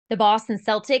The Boston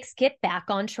Celtics get back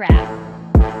on track.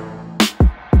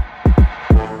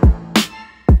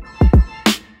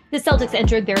 The Celtics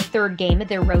entered their third game of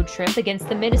their road trip against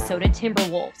the Minnesota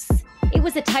Timberwolves. It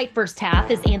was a tight first half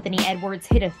as Anthony Edwards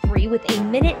hit a three with a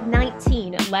minute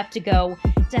 19 left to go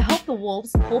to help the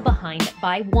Wolves pull behind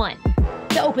by one.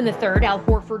 To open the third, Al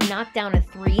Horford knocked down a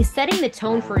three, setting the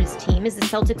tone for his team as the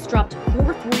Celtics dropped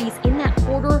 4 threes in that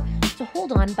quarter to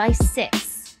hold on by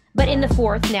 6. But in the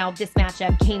fourth, now this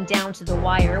matchup came down to the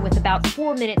wire with about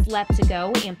 4 minutes left to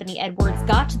go. Anthony Edwards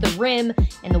got to the rim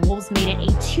and the Wolves made it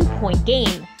a 2-point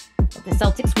game. But the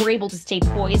Celtics were able to stay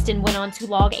poised and went on to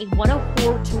log a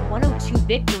 104-102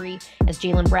 victory as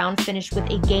Jaylen Brown finished with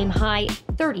a game-high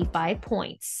 35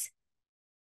 points.